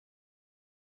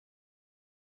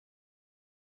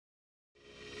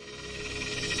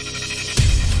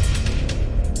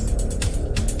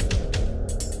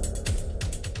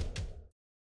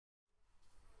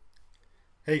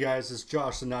Hey guys, it's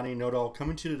Josh, the 90 Know It All,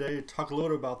 coming to you today to talk a little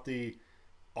bit about the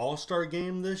All-Star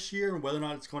game this year and whether or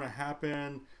not it's going to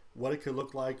happen, what it could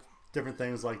look like, different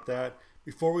things like that.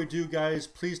 Before we do, guys,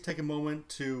 please take a moment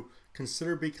to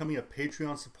consider becoming a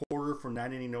Patreon supporter for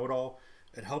 90 Know It All.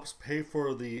 It helps pay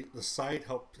for the site,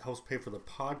 helps pay for the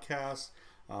podcast,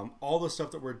 all the stuff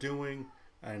that we're doing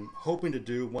and hoping to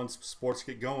do once sports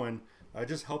get going. It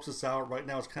just helps us out. Right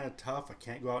now it's kind of tough. I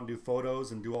can't go out and do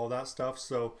photos and do all that stuff.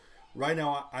 So right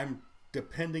now I'm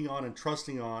depending on and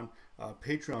trusting on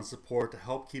Patreon support to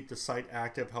help keep the site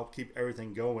active, help keep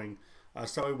everything going.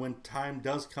 So when time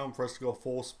does come for us to go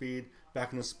full speed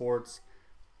back into sports,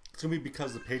 it's going to be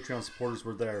because the Patreon supporters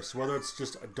were there. So whether it's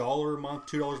just $1 a month,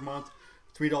 $2 a month,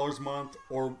 $3 a month,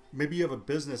 or maybe you have a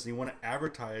business and you want to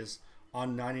advertise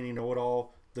on 90 Know It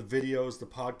All, the videos, the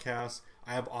podcasts,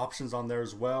 I have options on there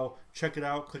as well. Check it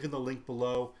out. Click in the link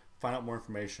below. Find out more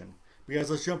information. But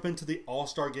guys, let's jump into the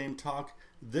All-Star Game talk.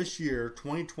 This year,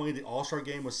 2020, the All-Star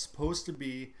Game was supposed to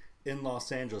be in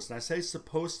Los Angeles. And I say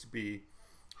supposed to be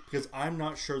because I'm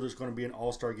not sure there's going to be an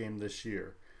All-Star Game this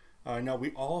year. Now,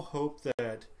 we all hope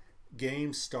that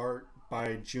games start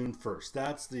by June 1st.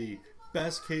 That's the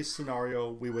best case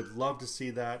scenario. We would love to see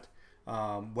that.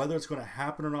 Whether it's going to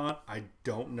happen or not, I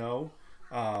don't know.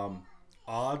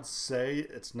 Odds say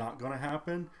it's not going to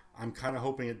happen. I'm kind of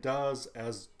hoping it does,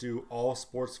 as do all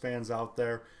sports fans out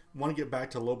there. Want to get back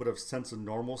to a little bit of sense of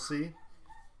normalcy.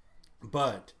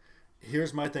 But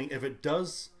here's my thing. If it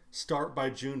does start by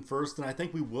June 1st, then I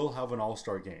think we will have an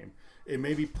All-Star game. It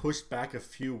may be pushed back a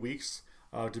few weeks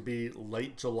to be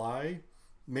late July,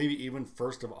 maybe even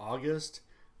 1st of August.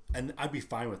 And I'd be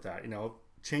fine with that. You know,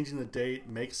 changing the date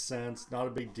makes sense, not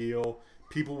a big deal.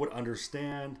 People would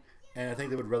understand, and I think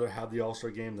they would rather have the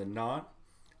All-Star game than not.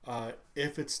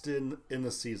 If it's still in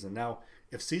the season. Now,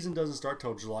 if season doesn't start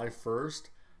till July 1st,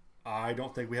 I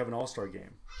don't think we have an All-Star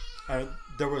game.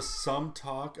 There was some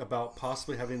talk about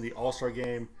possibly having the All-Star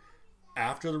game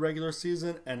after the regular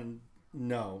season, and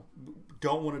no,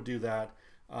 don't want to do that.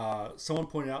 Someone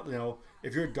pointed out, you know,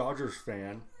 if you're a Dodgers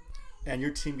fan and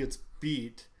your team gets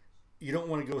beat, you don't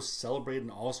want to go celebrate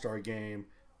an All-Star game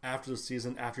after the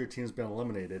season, after your team's been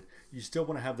eliminated. You still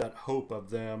want to have that hope of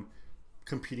them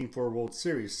competing for a World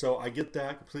Series. So I get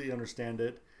that, completely understand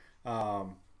it.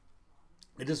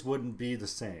 It just wouldn't be the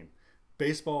same.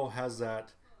 Baseball has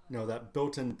that, you know, that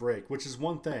built-in break, which is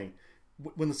one thing.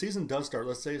 When the season does start,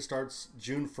 let's say it starts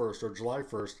June 1st or July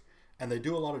 1st, and they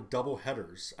do a lot of double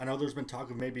headers. I know there's been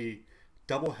talk of maybe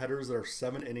double headers that are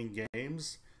 7-inning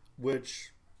games,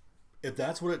 which if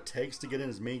that's what it takes to get in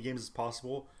as many games as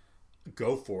possible,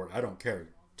 go for it. I don't care.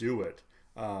 Do it.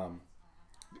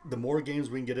 The more games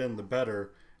we can get in, the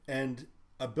better. And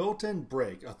a built-in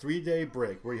break, a 3-day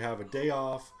break where you have a day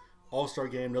off, All-Star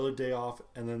game, another day off,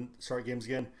 and then start games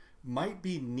again, might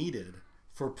be needed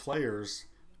for players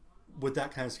with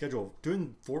that kind of schedule.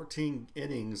 Doing 14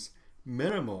 innings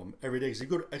minimum every day, because you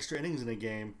go to extra innings in a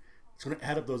game, it's going to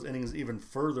add up those innings even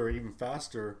further and even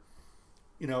faster.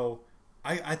 You know,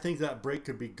 I think that break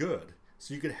could be good.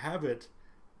 So you could have it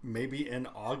maybe in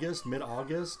August,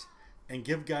 mid-August, and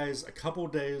give guys a couple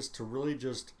days to really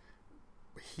just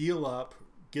heal up,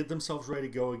 get themselves ready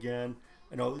to go again.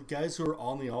 You know, the guys who are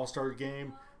on the All-Star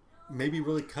game, maybe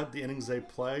really cut the innings they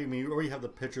play. I mean, you already have the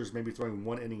pitchers maybe throwing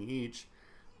 1 inning each,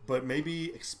 but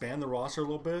maybe expand the roster a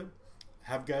little bit,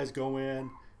 have guys go in,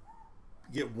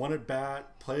 get one at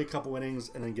bat, play a couple innings,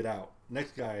 and then get out.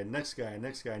 Next guy, next guy,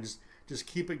 next guy, and just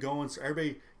keep it going so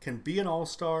everybody can be an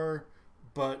All-Star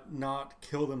but not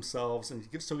kill themselves and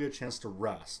still get a chance to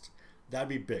rest. That'd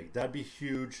be big. That'd be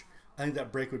huge. I think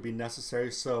that break would be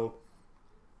necessary. So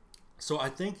I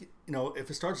think, you know, if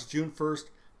it starts June 1st,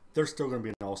 there's still going to be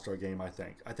an All-Star game, I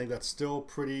think. I think that's still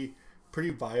pretty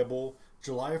viable.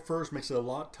 July 1st makes it a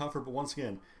lot tougher, but once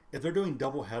again, if they're doing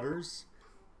double headers,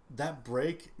 that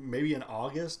break maybe in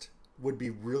August would be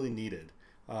really needed.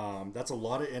 That's a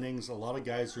lot of innings, a lot of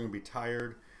guys who are going to be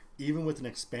tired. Even with an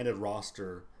expanded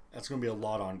roster, that's going to be a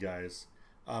lot on guys.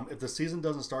 If the season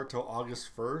doesn't start till August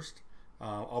 1st,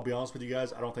 I'll be honest with you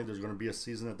guys, I don't think there's going to be a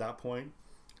season at that point.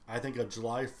 I think a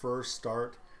July 1st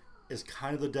start is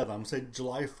kind of the deadline. I'm going to say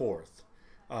July 4th.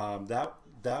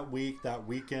 That week, that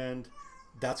weekend,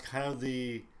 that's kind of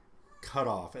the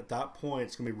cutoff. At that point,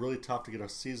 it's going to be really tough to get a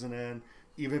season in.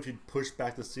 Even if you push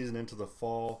back the season into the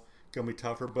fall, it's going to be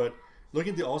tougher. But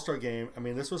looking at the All-Star game, I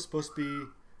mean, this was supposed to be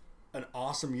an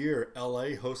awesome year.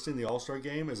 LA hosting the All-Star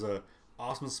game is a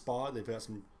awesome spot. They've got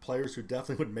some players who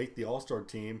definitely would make the All-Star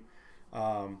team.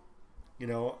 You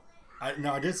know,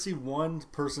 I did see one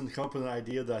person come up with an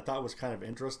idea that I thought was kind of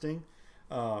interesting.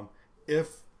 If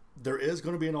there is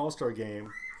going to be an All-Star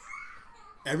game,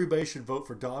 Everybody should vote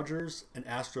for Dodgers and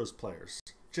Astros players.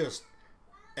 Just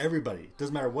everybody.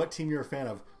 Doesn't matter what team you're a fan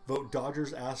of. Vote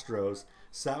Dodgers, Astros.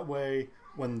 So that way,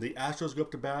 when the Astros go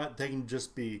up to bat, they can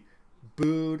just be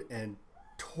booed and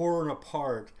torn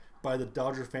apart by the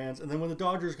Dodger fans. And then when the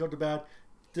Dodgers go up to bat,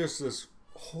 there's this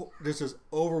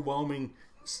overwhelming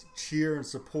cheer and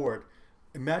support.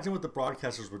 Imagine what the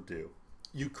broadcasters would do.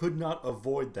 You could not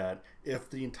avoid that if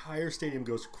the entire stadium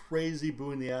goes crazy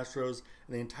booing the Astros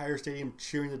and the entire stadium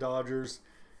cheering the Dodgers.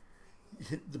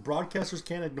 The broadcasters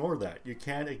can't ignore that. You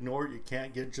can't ignore it. You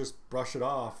can't just brush it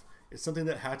off. It's something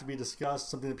that had to be discussed,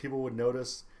 something that people would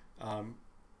notice.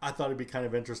 I thought it'd be kind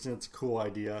of interesting. It's a cool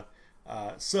idea.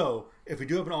 So if we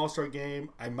do have an All-Star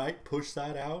game, I might push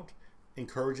that out,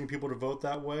 encouraging people to vote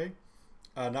that way.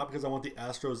 Not because I want the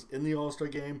Astros in the All-Star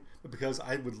game, but because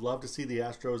I would love to see the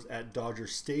Astros at Dodger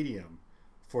Stadium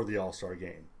for the All-Star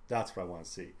game. That's what I want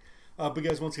to see. But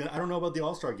guys, once again, I don't know about the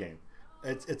All-Star game.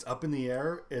 It's up in the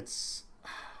air.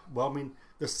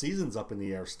 The season's up in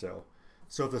the air still.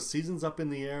 So if the season's up in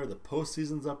the air, the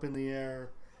postseason's up in the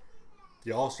air,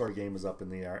 the All-Star game is up in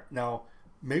the air. Now,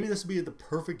 maybe this would be the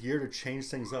perfect year to change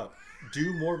things up.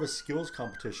 Do more of a skills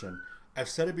competition. I've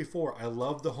said it before. I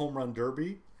love the home run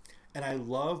derby. And I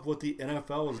love what the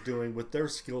NFL is doing with their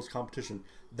skills competition.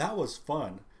 That was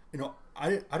fun.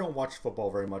 I don't watch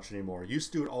football very much anymore. I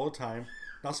used to do it all the time.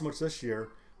 Not so much this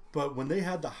year. But when they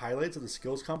had the highlights of the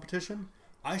skills competition,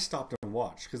 I stopped and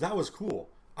watched because that was cool.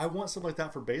 I want stuff like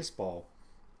that for baseball.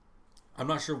 I'm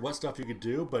not sure what stuff you could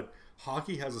do, but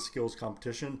hockey has a skills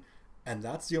competition. And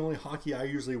that's the only hockey I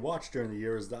usually watch during the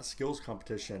year is that skills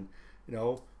competition.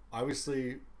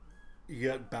 Obviously, you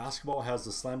get basketball has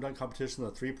the slam dunk competition,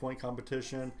 the 3-point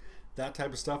competition, that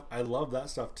type of stuff. I love that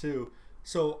stuff too.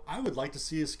 So I would like to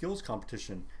see a skills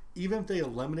competition. Even if they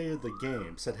eliminated the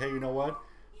game, said, hey, you know what?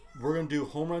 We're going to do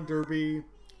home run derby.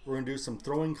 We're going to do some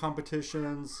throwing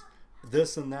competitions,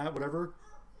 this and that, whatever.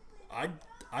 I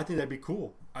think that'd be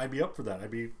cool. I'd be up for that.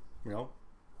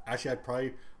 Actually, I'd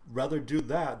probably rather do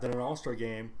that than an All-Star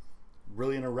game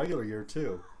really in a regular year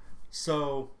too.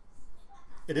 So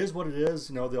it is what it is.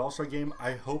 The All-Star game,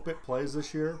 I hope it plays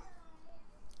this year.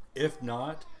 If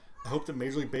not, I hope that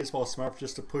Major League Baseball is smart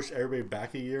just to push everybody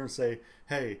back a year and say,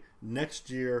 hey, next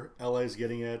year LA is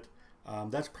getting it.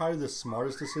 That's probably the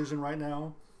smartest decision right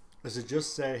now, is to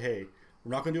just say, hey,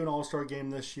 we're not going to do an All-Star game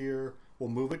this year. We'll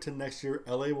move it to next year.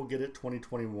 LA will get it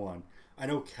 2021. I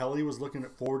know Kelly was looking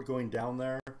forward to going down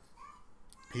there.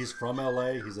 He's from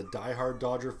LA. He's a diehard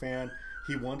Dodger fan.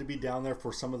 He wanted to be down there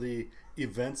for some of the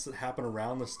events that happen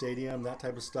around the stadium, that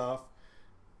type of stuff.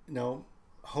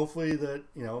 Hopefully that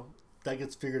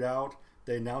gets figured out.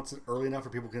 They announce it early enough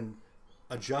where people can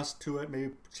adjust to it,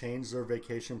 maybe change their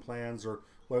vacation plans or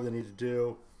whatever they need to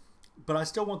do. But I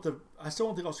still want the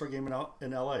All-Star game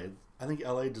in LA. I think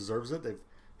LA deserves it. They've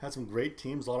had some great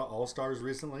teams, a lot of All-Stars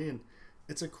recently, and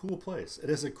it's a cool place. It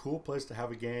is a cool place to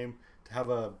have a game, to have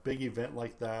a big event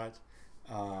like that.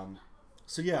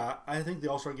 So yeah, I think the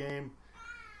All-Star game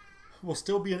will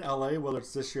still be in LA, whether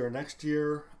it's this year or next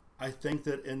year. I think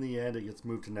that in the end it gets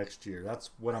moved to next year. That's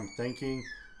what I'm thinking.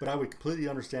 But I would completely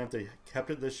understand if they kept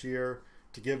it this year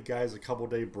to give guys a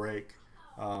couple-day break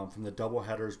from the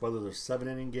doubleheaders, whether they're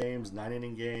 7-inning games,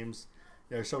 9-inning games.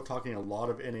 They're still talking a lot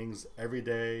of innings every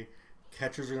day.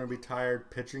 Catchers are going to be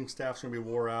tired. Pitching staff's going to be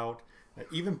wore out.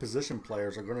 Even position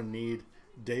players are going to need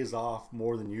days off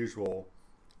more than usual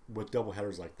with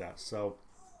doubleheaders like that. So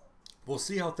we'll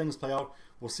see how things play out.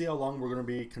 We'll see how long we're going to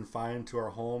be confined to our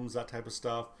homes, that type of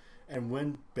stuff, and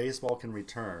when baseball can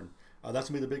return. That's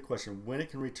going to be the big question. When it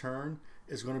can return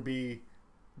is going to be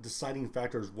deciding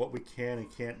factors, what we can and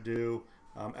can't do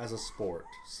as a sport.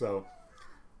 So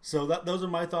those are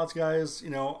my thoughts, guys.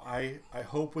 I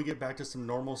hope we get back to some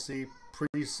normalcy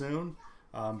pretty soon.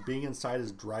 Being inside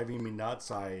is driving me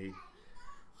nuts.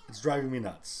 It's driving me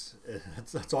nuts.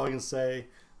 That's all I can say.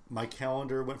 My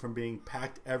calendar went from being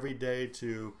packed every day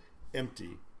to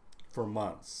empty for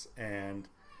months, and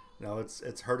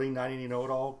it's hurting not eating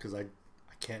know-it-all because I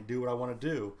can't do what I want to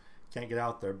do, can't get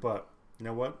out there. But you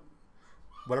know what?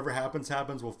 Whatever happens,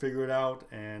 we'll figure it out.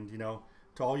 And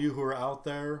to all you who are out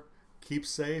there, keep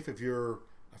safe. If you're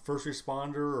a first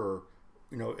responder or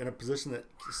in a position that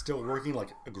is still working,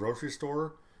 like a grocery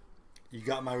store, you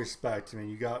got my respect.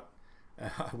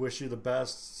 I wish you the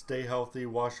best. Stay healthy.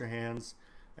 Wash your hands.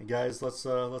 And guys, let's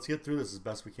get through this as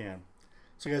best we can.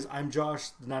 So guys, I'm Josh,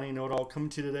 the 90 Know-It-All, coming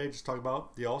to you today just talk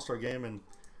about the All-Star game. And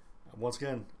once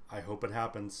again, I hope it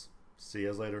happens. See you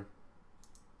guys later.